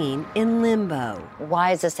hanging in limbo.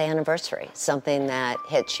 Why is this anniversary something that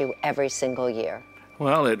hits you every single year?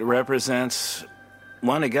 Well, it represents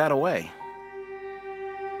one that got away.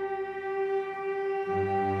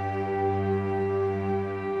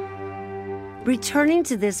 Returning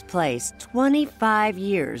to this place 25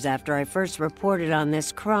 years after I first reported on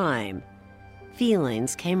this crime,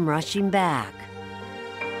 feelings came rushing back.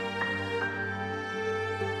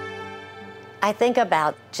 I think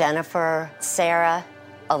about Jennifer, Sarah,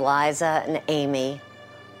 Eliza, and Amy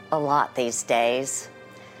a lot these days.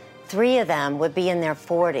 3 of them would be in their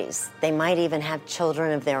 40s. They might even have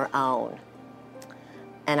children of their own.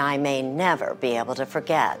 And I may never be able to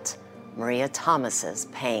forget Maria Thomas's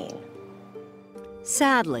pain.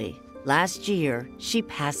 Sadly, last year, she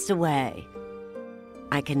passed away.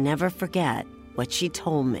 I can never forget what she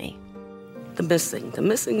told me. The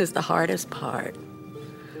missing is the hardest part.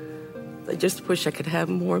 I just wish I could have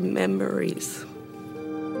more memories.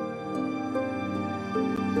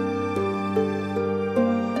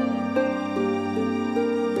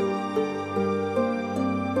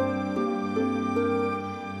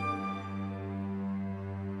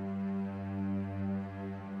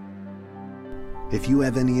 you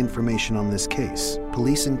have any information on this case,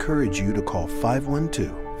 police encourage you to call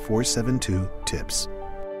 512-472-TIPS.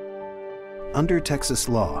 Under Texas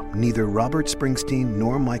law, neither Robert Springsteen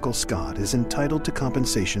nor Michael Scott is entitled to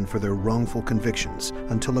compensation for their wrongful convictions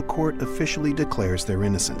until a court officially declares their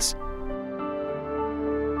innocence.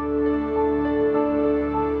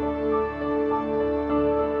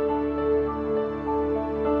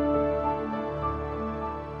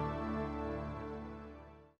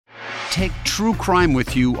 Take true crime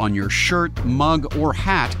with you on your shirt, mug, or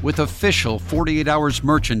hat with official 48 Hours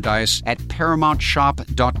merchandise at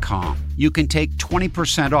ParamountShop.com. You can take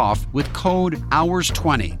 20% off with code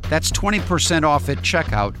HOURS20. That's 20% off at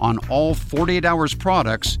checkout on all 48 Hours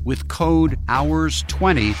products with code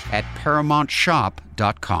HOURS20 at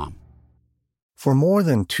ParamountShop.com. For more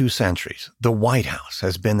than 2 centuries, the White House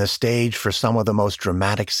has been the stage for some of the most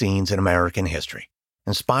dramatic scenes in American history.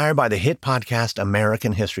 Inspired by the hit podcast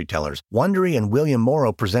American History Tellers, Wondery and William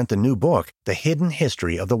Morrow present the new book, The Hidden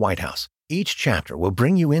History of the White House. Each chapter will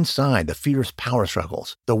bring you inside the fierce power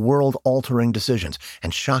struggles, the world-altering decisions,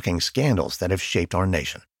 and shocking scandals that have shaped our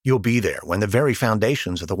nation. You'll be there when the very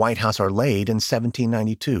foundations of the White House are laid in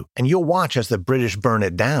 1792, and you'll watch as the British burn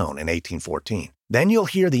it down in 1814. Then you'll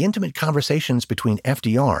hear the intimate conversations between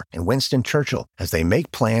FDR and Winston Churchill as they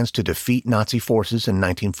make plans to defeat Nazi forces in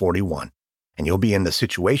 1941. And you'll be in the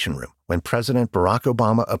Situation Room when President Barack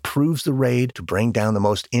Obama approves the raid to bring down the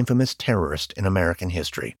most infamous terrorist in American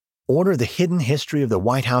history. Order The Hidden History of the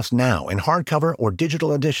White House now in hardcover or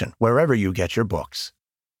digital edition, wherever you get your books.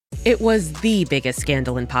 It was the biggest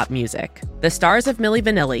scandal in pop music. The stars of Milli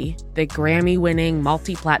Vanilli, the Grammy-winning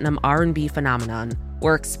multi-platinum R&B phenomenon,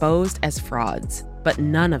 were exposed as frauds. But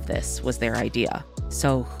none of this was their idea.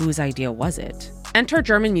 So whose idea was it? Enter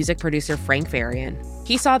German music producer Frank Farian.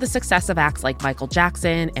 He saw the success of acts like Michael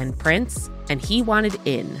Jackson and Prince, and he wanted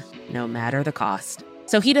in, no matter the cost.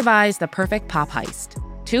 So he devised the perfect pop heist.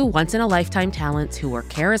 2 once-in-a-lifetime talents who were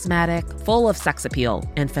charismatic, full of sex appeal,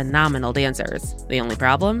 and phenomenal dancers. The only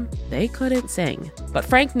problem? They couldn't sing. But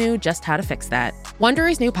Frank knew just how to fix that.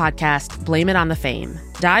 Wondery's new podcast, Blame It on the Fame,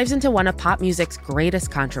 dives into one of pop music's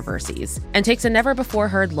greatest controversies and takes a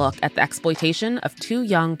never-before-heard look at the exploitation of 2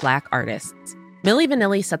 young Black artists. Milli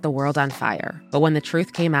Vanilli set the world on fire, but when the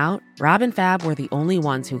truth came out, Rob and Fab were the only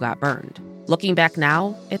ones who got burned. Looking back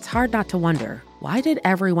now, it's hard not to wonder, why did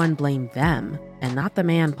everyone blame them and not the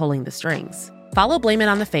man pulling the strings? Follow Blame It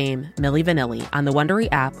on the Fame, Milli Vanilli, on the Wondery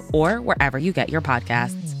app or wherever you get your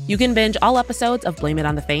podcasts. You can binge all episodes of Blame It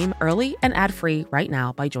on the Fame early and ad-free right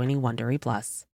now by joining Wondery Plus.